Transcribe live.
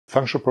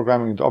functional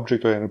programming and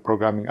object-oriented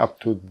programming up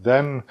to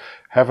then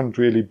haven't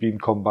really been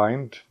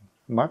combined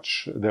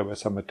much. There were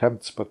some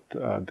attempts, but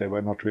they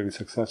were not really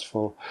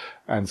successful.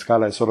 And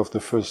Scala is sort of the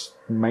first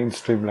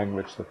mainstream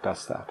language that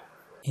does that.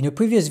 In a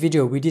previous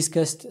video, we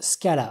discussed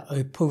Scala,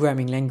 a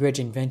programming language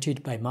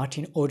invented by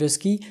Martin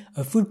Odersky,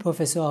 a full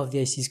professor of the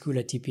IC school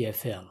at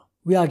EPFL.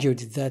 We argued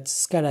that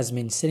Scala's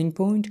main selling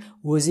point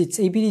was its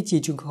ability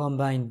to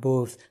combine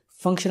both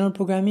functional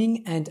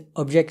programming and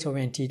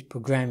object-oriented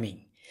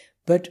programming.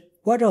 But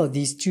what are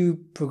these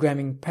two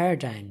programming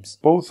paradigms?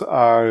 Both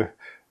are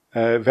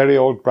very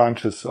old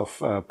branches of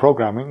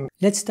programming.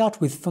 Let's start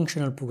with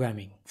functional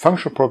programming.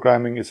 Functional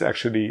programming is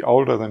actually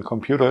older than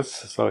computers,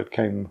 so it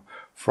came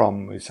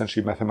from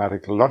essentially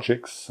mathematical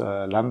logics,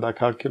 lambda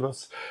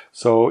calculus.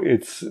 So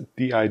it's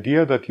the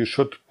idea that you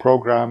should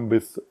program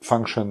with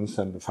functions,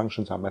 and the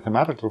functions are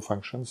mathematical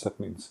functions. That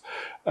means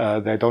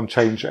they don't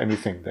change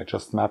anything. They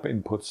just map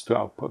inputs to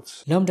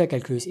outputs. Lambda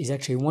calculus is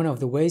actually one of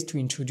the ways to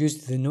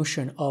introduce the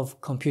notion of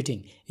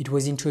computing. It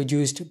was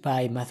introduced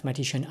by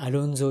mathematician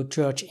Alonzo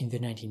Church in the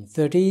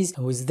 1930s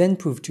and was then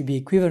proved to be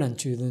equivalent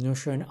to the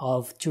notion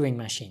of Turing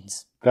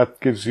machines.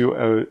 That gives you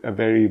a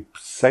very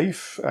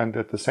safe and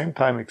at the same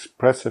time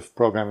expressive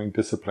programming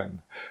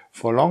discipline.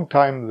 For a long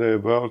time, the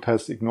world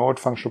has ignored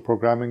functional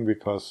programming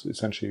because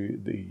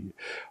essentially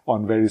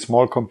on very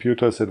small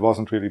computers, it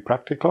wasn't really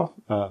practical.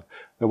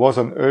 There was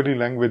an early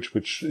language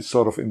which is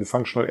sort of in the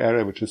functional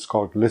area, which is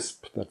called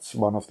Lisp. That's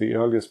one of the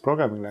earliest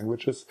programming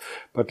languages.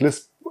 But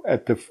Lisp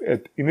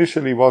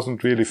initially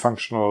wasn't really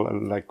functional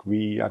like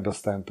we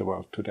understand the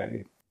world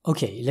today.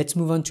 Okay, let's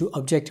move on to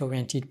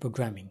object-oriented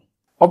programming.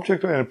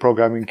 Object-oriented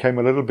programming came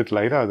a little bit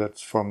later.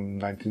 That's from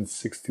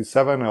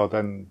 1967, or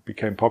then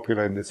became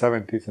popular in the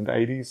 70s and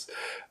 80s.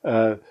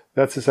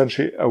 That's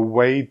essentially a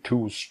way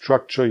to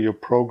structure your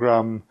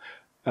program.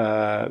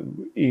 For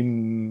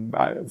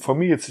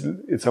me, it's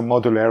a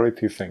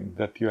modularity thing,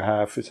 that you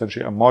have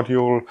essentially a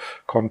module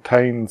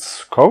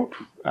contains code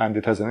and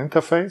it has an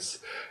interface.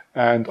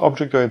 And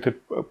object-oriented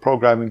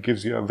programming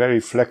gives you a very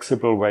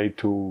flexible way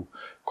to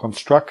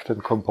construct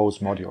and compose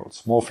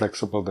modules, more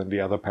flexible than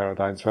the other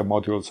paradigms where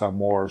modules are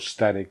more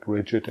static,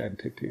 rigid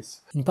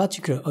entities. In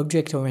particular,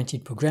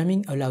 object-oriented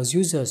programming allows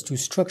users to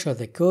structure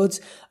their codes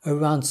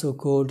around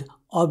so-called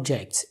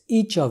objects,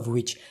 each of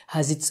which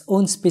has its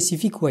own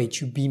specific way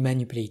to be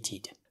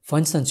manipulated. For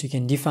instance, you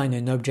can define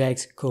an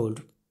object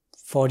called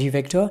 4D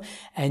vector,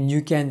 and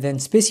you can then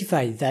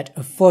specify that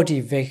a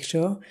 4D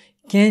vector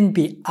can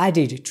be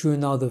added to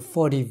another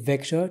 4D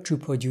vector to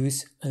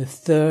produce a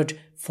third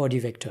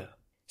 4D vector.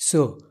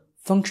 So,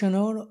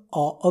 functional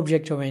or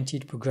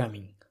object-oriented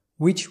programming,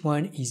 which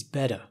one is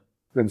better?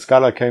 When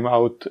Scala came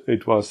out,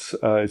 it was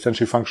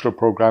essentially functional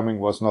programming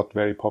was not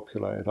very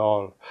popular at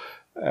all.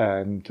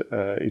 And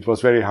it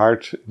was very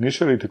hard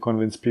initially to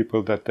convince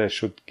people that they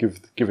should give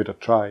it a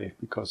try,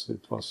 because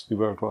the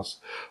world was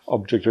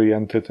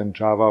object-oriented and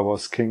Java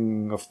was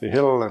king of the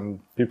hill and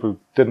people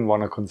didn't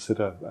want to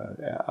consider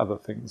other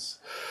things.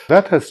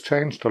 That has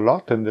changed a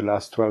lot in the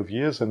last 12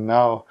 years, and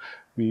now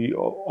we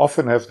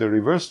often have the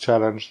reverse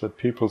challenge that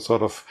people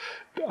sort of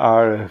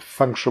are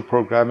functional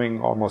programming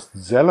almost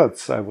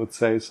zealots, I would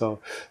say. So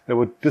they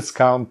would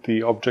discount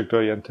the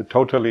object-oriented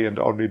totally and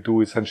only do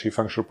essentially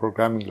functional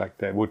programming like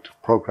they would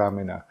program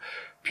in a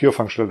pure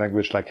functional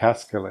language like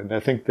Haskell. And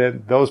I think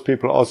that those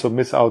people also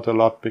miss out a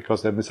lot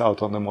because they miss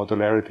out on the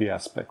modularity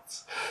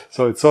aspects.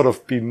 So it's sort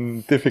of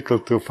been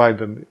difficult to find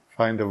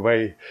a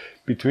way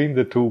between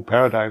the two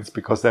paradigms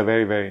because they're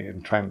very, very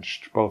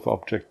entrenched, both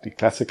the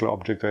classical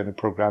object-oriented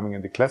programming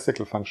and the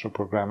classical functional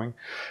programming.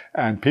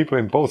 And people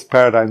in both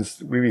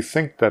paradigms really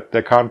think that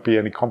there can't be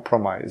any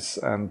compromise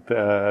and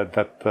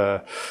that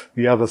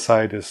the other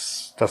side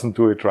doesn't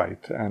do it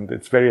right. And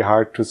it's very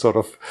hard to sort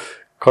of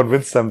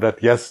convince them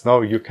that yes,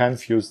 no, you can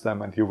fuse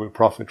them and you will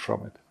profit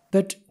from it.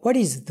 But what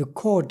is the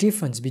core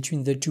difference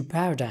between the two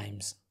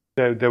paradigms?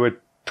 There were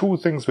two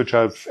things which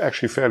are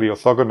actually fairly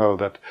orthogonal.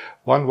 That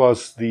one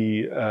was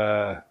the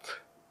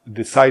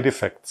side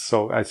effects.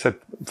 So I said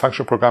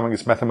functional programming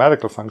is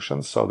mathematical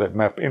functions, so they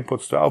map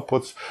inputs to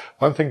outputs.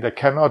 One thing they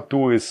cannot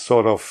do is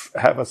sort of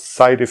have a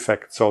side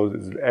effect. So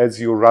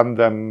as you run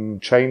them,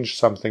 change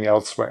something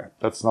elsewhere.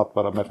 That's not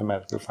what a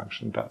mathematical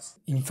function does.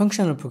 In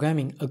functional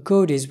programming, a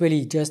code is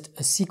really just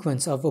a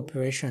sequence of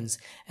operations,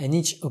 and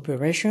each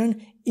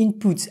operation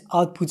inputs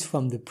outputs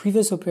from the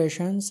previous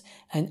operations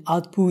and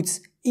outputs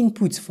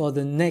inputs for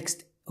the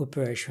next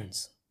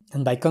operations.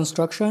 And by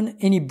construction,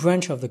 any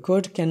branch of the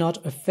code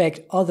cannot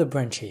affect other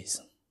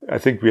branches. I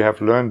think we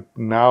have learned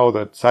now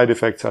that side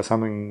effects are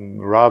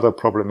something rather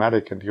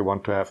problematic, and you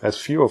want to have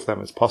as few of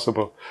them as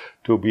possible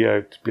to be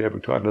able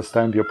to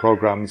understand your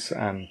programs,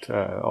 and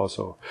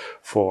also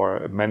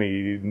for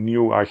many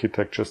new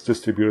architectures,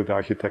 distributed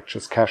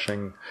architectures,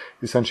 caching.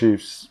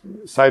 Essentially,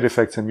 side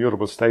effects and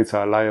mutable states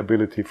are a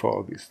liability for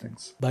all these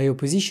things. By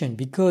opposition,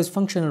 because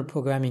functional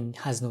programming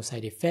has no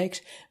side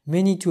effect,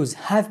 many tools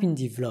have been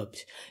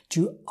developed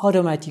to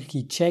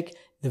automatically check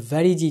the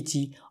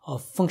validity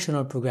of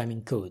functional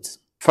programming codes.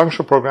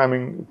 Functional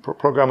programming,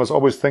 programmers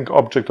always think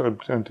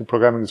object-oriented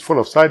programming is full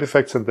of side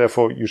effects and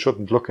therefore you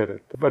shouldn't look at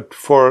it. But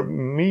for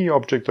me,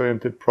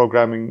 object-oriented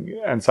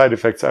programming and side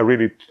effects are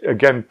really,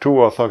 again, two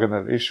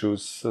orthogonal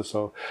issues.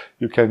 So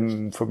you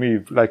can, for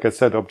me, like I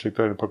said,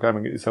 object-oriented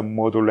programming is a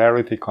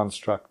modularity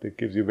construct. It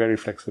gives you very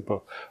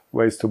flexible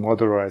ways to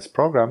modularize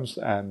programs,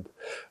 and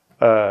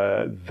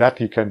that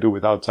you can do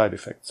without side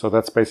effects. So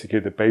that's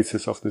basically the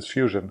basis of this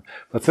fusion.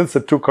 But since the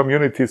two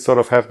communities sort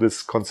of have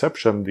this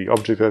conception, the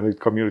object-oriented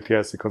community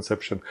has the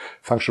conception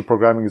functional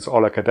programming is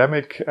all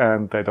academic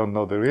and they don't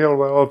know the real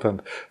world,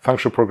 and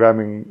functional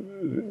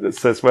programming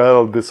says,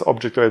 well, this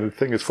object-oriented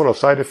thing is full of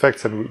side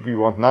effects and we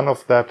want none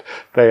of that.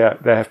 They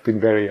have been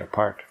very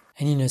apart.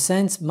 And in a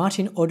sense,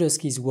 Martin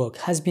Odersky's work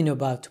has been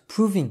about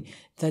proving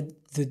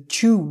that the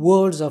two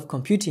worlds of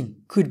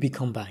computing could be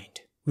combined.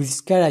 With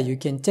Scala, you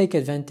can take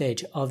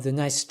advantage of the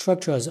nice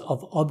structures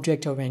of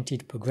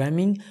object-oriented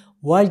programming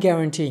while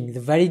guaranteeing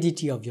the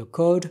validity of your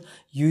code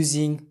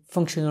using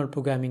functional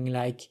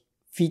programming-like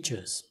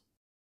features.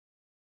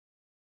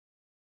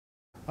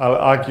 I'll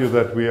argue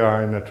that we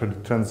are in a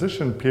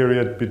transition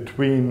period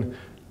between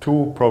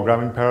two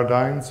programming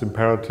paradigms,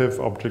 imperative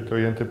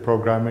object-oriented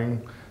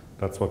programming,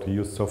 that's what we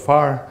used so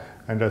far,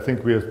 and I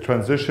think we are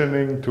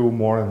transitioning to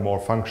more and more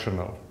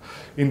functional.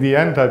 In the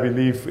end, I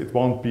believe it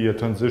won't be a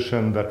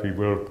transition that we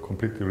will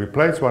completely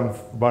replace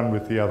one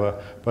with the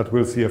other, but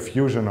we'll see a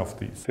fusion of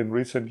these. In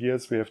recent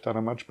years, we have done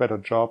a much better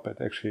job at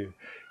actually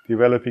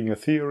developing a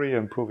theory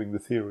and proving the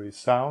theory is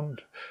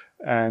sound.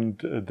 And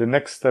the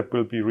next step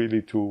will be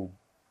really to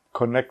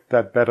connect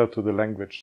that better to the language.